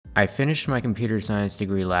I finished my computer science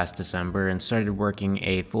degree last December and started working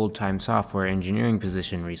a full-time software engineering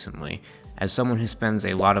position recently. As someone who spends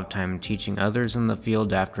a lot of time teaching others in the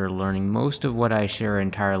field after learning most of what I share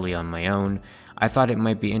entirely on my own, I thought it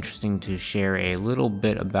might be interesting to share a little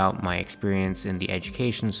bit about my experience in the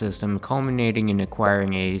education system, culminating in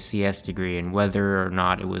acquiring a CS degree and whether or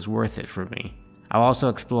not it was worth it for me. I'll also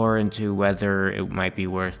explore into whether it might be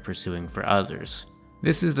worth pursuing for others.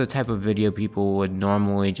 This is the type of video people would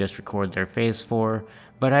normally just record their face for,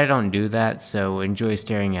 but I don't do that, so enjoy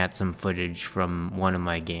staring at some footage from one of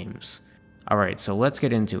my games. Alright, so let's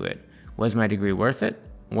get into it. Was my degree worth it?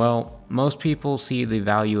 Well, most people see the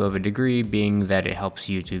value of a degree being that it helps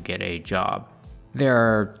you to get a job. There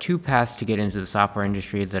are two paths to get into the software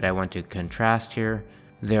industry that I want to contrast here.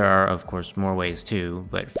 There are, of course, more ways too,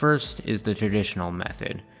 but first is the traditional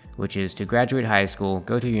method, which is to graduate high school,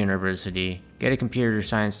 go to university, get a computer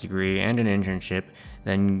science degree and an internship,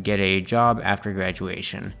 then get a job after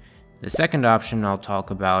graduation. The second option I'll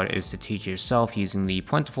talk about is to teach yourself using the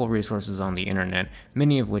plentiful resources on the internet,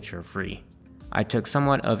 many of which are free. I took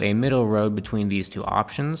somewhat of a middle road between these two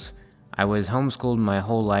options. I was homeschooled my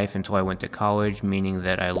whole life until I went to college, meaning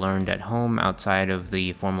that I learned at home outside of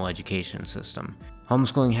the formal education system.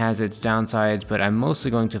 Homeschooling has its downsides, but I'm mostly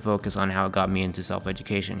going to focus on how it got me into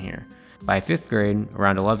self-education here. By 5th grade,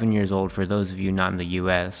 around 11 years old for those of you not in the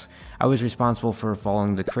US, I was responsible for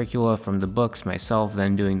following the curricula from the books myself,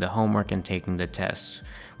 then doing the homework and taking the tests,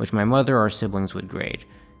 which my mother or siblings would grade.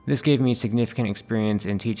 This gave me significant experience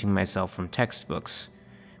in teaching myself from textbooks.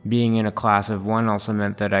 Being in a class of 1 also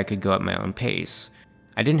meant that I could go at my own pace.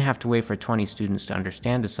 I didn't have to wait for 20 students to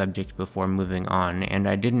understand the subject before moving on, and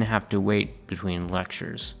I didn't have to wait between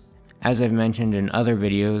lectures. As I've mentioned in other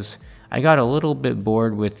videos, I got a little bit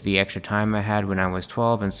bored with the extra time I had when I was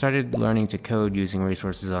 12 and started learning to code using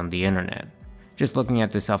resources on the internet. Just looking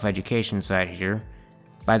at the self-education side here,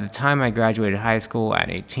 by the time I graduated high school at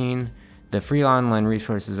 18, the free online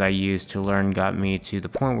resources I used to learn got me to the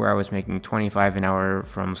point where I was making $25 an hour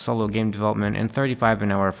from solo game development and $35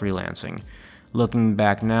 an hour freelancing. Looking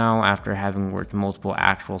back now, after having worked multiple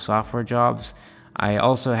actual software jobs, I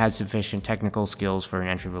also had sufficient technical skills for an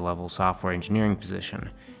entry-level software engineering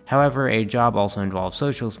position. However, a job also involves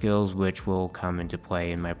social skills, which will come into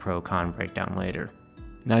play in my pro-con breakdown later.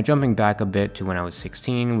 Now jumping back a bit to when I was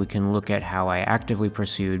 16, we can look at how I actively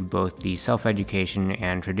pursued both the self-education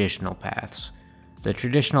and traditional paths. The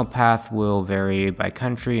traditional path will vary by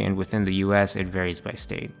country, and within the US it varies by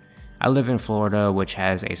state. I live in Florida, which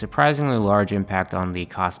has a surprisingly large impact on the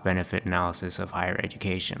cost-benefit analysis of higher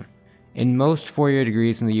education. In most four-year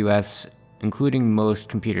degrees in the US, including most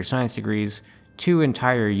computer science degrees, 2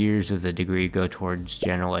 entire years of the degree go towards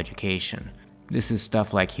general education. This is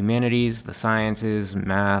stuff like humanities, the sciences,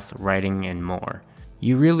 math, writing, and more.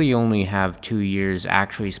 You really only have 2 years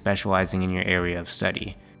actually specializing in your area of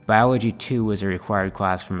study. Biology 2 was a required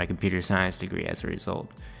class for my computer science degree as a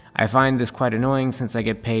result. I find this quite annoying since I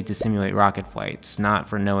get paid to simulate rocket flights, not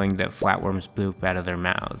for knowing that flatworms poop out of their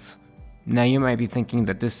mouths. Now you might be thinking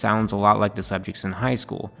that this sounds a lot like the subjects in high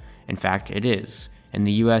school. In fact, it is. In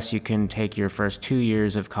the US, you can take your first 2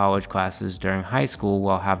 years of college classes during high school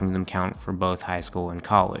while having them count for both high school and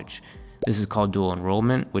college. This is called dual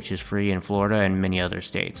enrollment, which is free in Florida and many other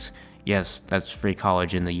states. Yes, that's free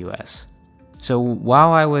college in the US. So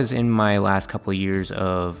while I was in my last couple years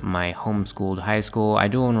of my homeschooled high school, I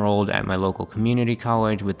dual enrolled at my local community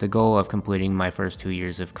college with the goal of completing my first 2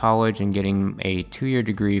 years of college and getting a 2-year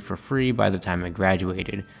degree for free by the time I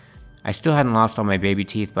graduated. I still hadn't lost all my baby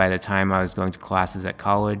teeth by the time I was going to classes at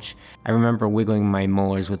college. I remember wiggling my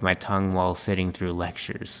molars with my tongue while sitting through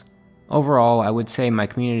lectures. Overall, I would say my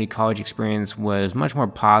community college experience was much more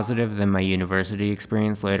positive than my university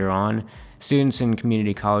experience later on. Students in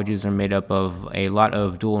community colleges are made up of a lot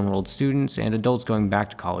of dual-enrolled students and adults going back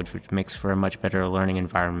to college, which makes for a much better learning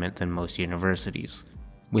environment than most universities.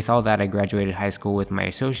 With all that, I graduated high school with my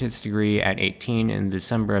associate's degree at 18 in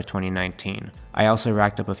December of 2019. I also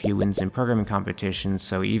racked up a few wins in programming competitions,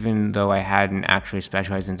 so even though I hadn't actually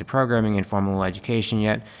specialized into programming in formal education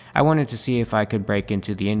yet, I wanted to see if I could break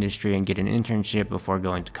into the industry and get an internship before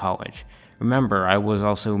going to college. Remember, I was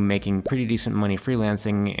also making pretty decent money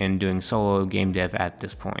freelancing and doing solo game dev at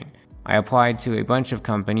this point. I applied to a bunch of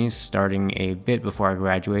companies starting a bit before I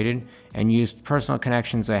graduated and used personal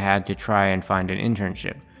connections I had to try and find an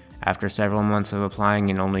internship. After several months of applying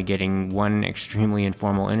and only getting one extremely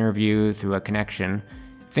informal interview through a connection,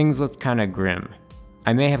 things looked kinda grim.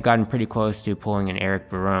 I may have gotten pretty close to pulling an Eric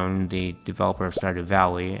Barone, the developer of Stardew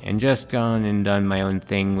Valley, and just gone and done my own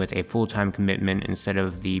thing with a full-time commitment instead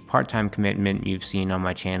of the part-time commitment you've seen on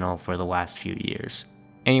my channel for the last few years.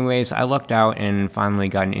 Anyways, I lucked out and finally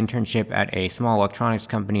got an internship at a small electronics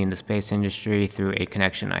company in the space industry through a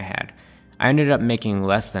connection I had. I ended up making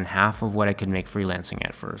less than half of what I could make freelancing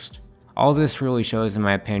at first. All this really shows, in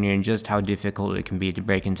my opinion, just how difficult it can be to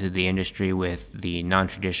break into the industry with the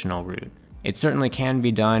non-traditional route. It certainly can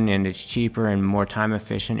be done, and it's cheaper and more time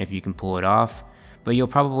efficient if you can pull it off, but you'll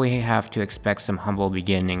probably have to expect some humble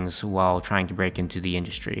beginnings while trying to break into the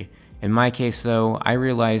industry. In my case though, I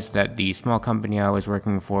realized that the small company I was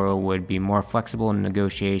working for would be more flexible in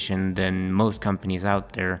negotiation than most companies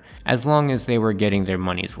out there, as long as they were getting their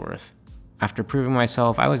money's worth. After proving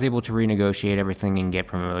myself, I was able to renegotiate everything and get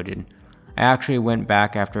promoted. I actually went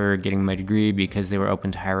back after getting my degree because they were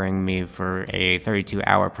open to hiring me for a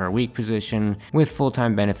 32-hour per week position with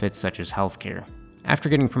full-time benefits such as healthcare. After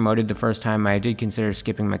getting promoted the first time, I did consider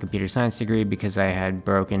skipping my computer science degree because I had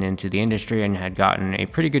broken into the industry and had gotten a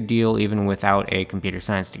pretty good deal even without a computer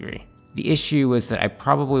science degree. The issue was that I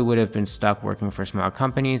probably would have been stuck working for small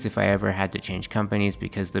companies if I ever had to change companies,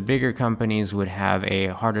 because the bigger companies would have a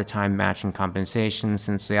harder time matching compensation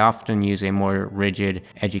since they often use a more rigid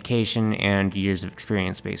education and years of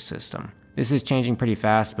experience based system. This is changing pretty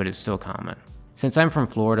fast, but it's still common. Since I'm from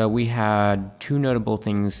Florida, we had two notable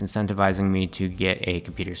things incentivizing me to get a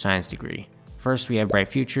computer science degree. First, we have Bright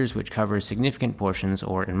Futures, which covers significant portions,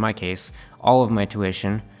 or in my case, all of my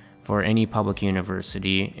tuition, for any public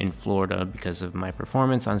university in Florida because of my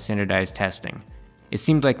performance on standardized testing. It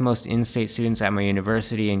seemed like most in-state students at my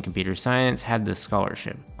university in computer science had this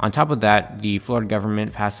scholarship. On top of that, the Florida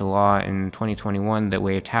government passed a law in 2021 that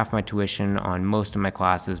waived half my tuition on most of my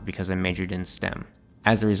classes because I majored in STEM.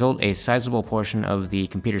 As a result, a sizable portion of the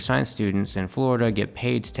computer science students in Florida get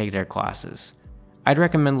paid to take their classes. I'd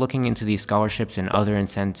recommend looking into these scholarships and other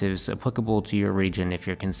incentives applicable to your region if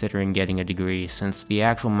you're considering getting a degree, since the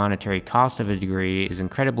actual monetary cost of a degree is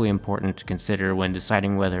incredibly important to consider when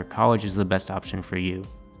deciding whether college is the best option for you.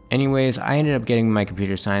 Anyways, I ended up getting my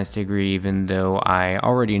computer science degree even though I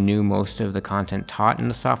already knew most of the content taught in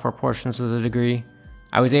the software portions of the degree.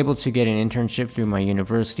 I was able to get an internship through my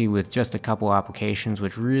university with just a couple applications,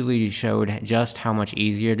 which really showed just how much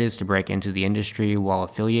easier it is to break into the industry while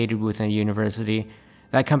affiliated with a university.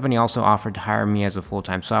 That company also offered to hire me as a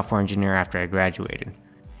full-time software engineer after I graduated.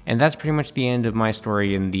 And that's pretty much the end of my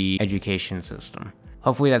story in the education system.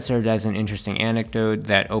 Hopefully that served as an interesting anecdote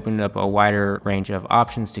that opened up a wider range of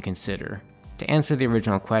options to consider. To answer the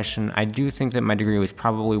original question, I do think that my degree was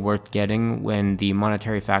probably worth getting when the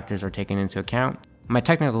monetary factors are taken into account. My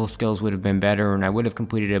technical skills would have been better, and I would have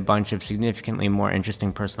completed a bunch of significantly more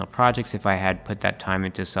interesting personal projects if I had put that time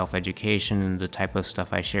into self-education and the type of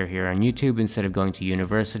stuff I share here on YouTube instead of going to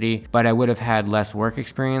university, but I would have had less work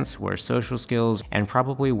experience, worse social skills, and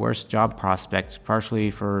probably worse job prospects, partially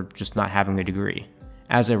for just not having a degree.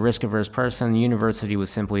 As a risk-averse person, university was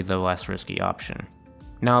simply the less risky option.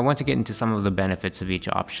 Now I want to get into some of the benefits of each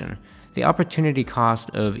option. The opportunity cost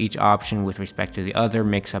of each option with respect to the other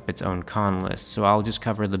makes up its own con list, so I'll just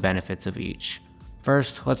cover the benefits of each.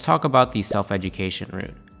 First, let's talk about the self-education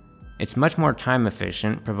route. It's much more time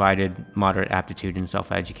efficient, provided moderate aptitude in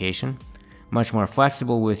self-education, much more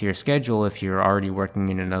flexible with your schedule if you're already working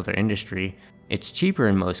in another industry, it's cheaper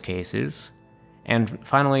in most cases, and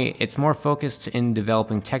finally, it's more focused in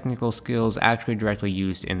developing technical skills actually directly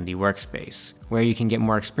used in the workspace, where you can get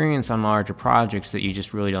more experience on larger projects that you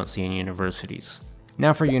just really don't see in universities.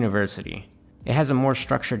 Now for university. It has a more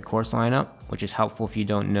structured course lineup, which is helpful if you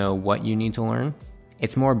don't know what you need to learn.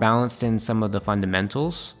 It's more balanced in some of the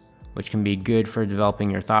fundamentals, which can be good for developing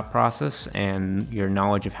your thought process and your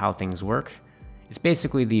knowledge of how things work. It's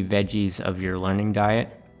basically the veggies of your learning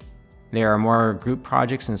diet. There are more group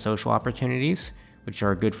projects and social opportunities, which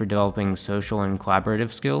are good for developing social and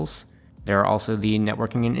collaborative skills. There are also the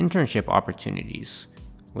networking and internship opportunities,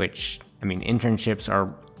 which, internships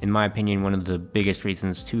are, in my opinion, one of the biggest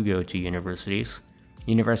reasons to go to universities.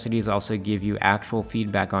 Universities also give you actual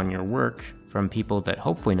feedback on your work from people that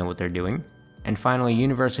hopefully know what they're doing. And finally,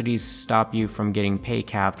 universities stop you from getting pay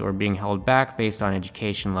capped or being held back based on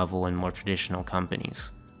education level in more traditional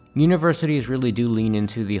companies. Universities really do lean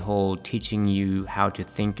into the whole teaching you how to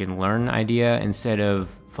think and learn idea instead of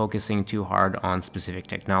focusing too hard on specific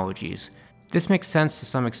technologies. This makes sense to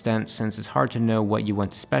some extent since it's hard to know what you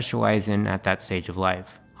want to specialize in at that stage of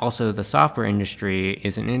life. Also, the software industry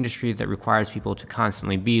is an industry that requires people to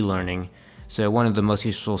constantly be learning, so one of the most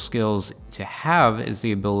useful skills to have is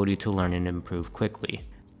the ability to learn and improve quickly.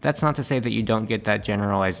 That's not to say that you don't get that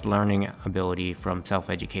generalized learning ability from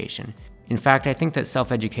self-education. In fact, I think that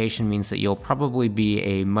self-education means that you'll probably be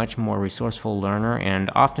a much more resourceful learner, and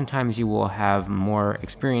oftentimes you will have more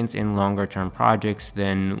experience in longer-term projects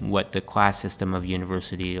than what the class system of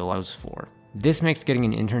university allows for. This makes getting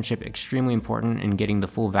an internship extremely important in getting the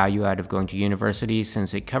full value out of going to university,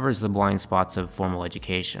 since it covers the blind spots of formal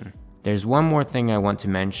education. There's one more thing I want to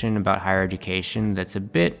mention about higher education that's a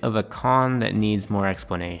bit of a con that needs more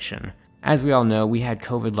explanation. As we all know, we had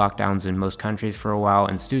COVID lockdowns in most countries for a while,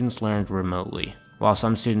 and students learned remotely. While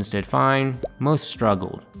some students did fine, most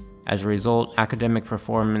struggled. As a result, academic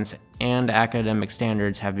performance and academic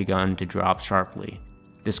standards have begun to drop sharply.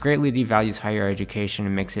 This greatly devalues higher education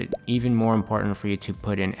and makes it even more important for you to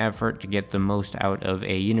put in effort to get the most out of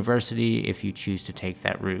a university if you choose to take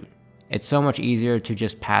that route. It's so much easier to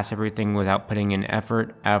just pass everything without putting in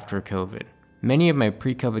effort after COVID. Many of my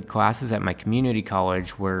pre-COVID classes at my community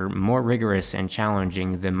college were more rigorous and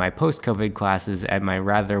challenging than my post-COVID classes at my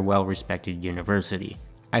rather well-respected university.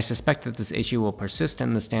 I suspect that this issue will persist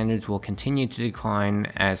and the standards will continue to decline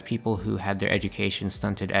as people who had their education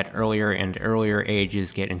stunted at earlier and earlier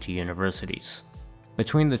ages get into universities.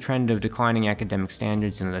 Between the trend of declining academic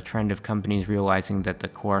standards and the trend of companies realizing that the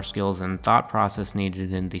core skills and thought process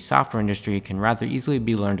needed in the software industry can rather easily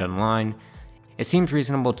be learned online, it seems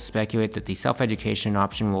reasonable to speculate that the self-education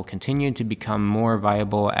option will continue to become more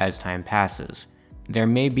viable as time passes. There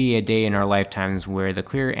may be a day in our lifetimes where the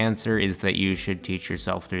clear answer is that you should teach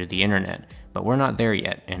yourself through the internet, but we're not there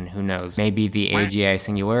yet, and who knows, maybe the AGI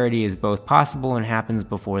singularity is both possible and happens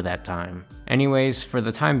before that time. Anyways, for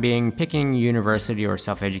the time being, picking university or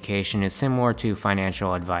self-education is similar to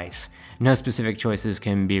financial advice. No specific choices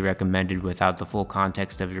can be recommended without the full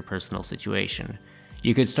context of your personal situation.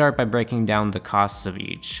 You could start by breaking down the costs of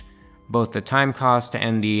each, both the time cost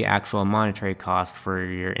and the actual monetary cost for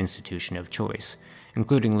your institution of choice,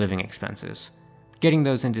 including living expenses. Getting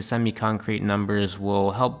those into semi-concrete numbers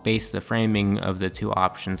will help base the framing of the two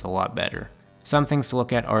options a lot better. Some things to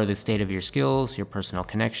look at are the state of your skills, your personal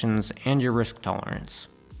connections, and your risk tolerance.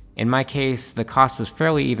 In my case, the cost was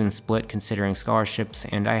fairly even split considering scholarships,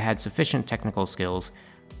 and I had sufficient technical skills,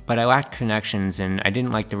 but I lacked connections and I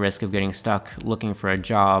didn't like the risk of getting stuck looking for a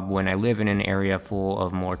job when I live in an area full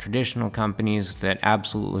of more traditional companies that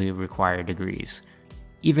absolutely require degrees.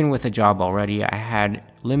 Even with a job already, I had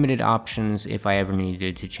limited options if I ever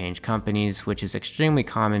needed to change companies, which is extremely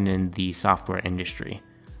common in the software industry.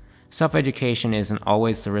 Self-education isn't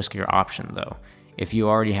always the riskier option though. If you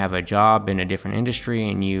already have a job in a different industry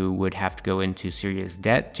and you would have to go into serious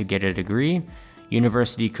debt to get a degree,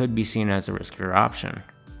 university could be seen as a riskier option.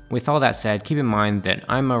 With all that said, keep in mind that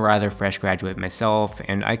I'm a rather fresh graduate myself,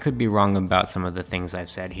 and I could be wrong about some of the things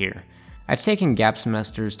I've said here. I've taken gap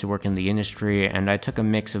semesters to work in the industry, and I took a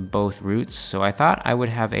mix of both routes, so I thought I would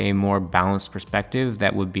have a more balanced perspective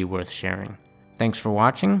that would be worth sharing. Thanks for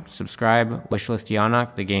watching, subscribe, Wishlist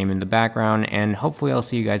Yawnoc, the game in the background, and hopefully I'll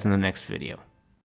see you guys in the next video.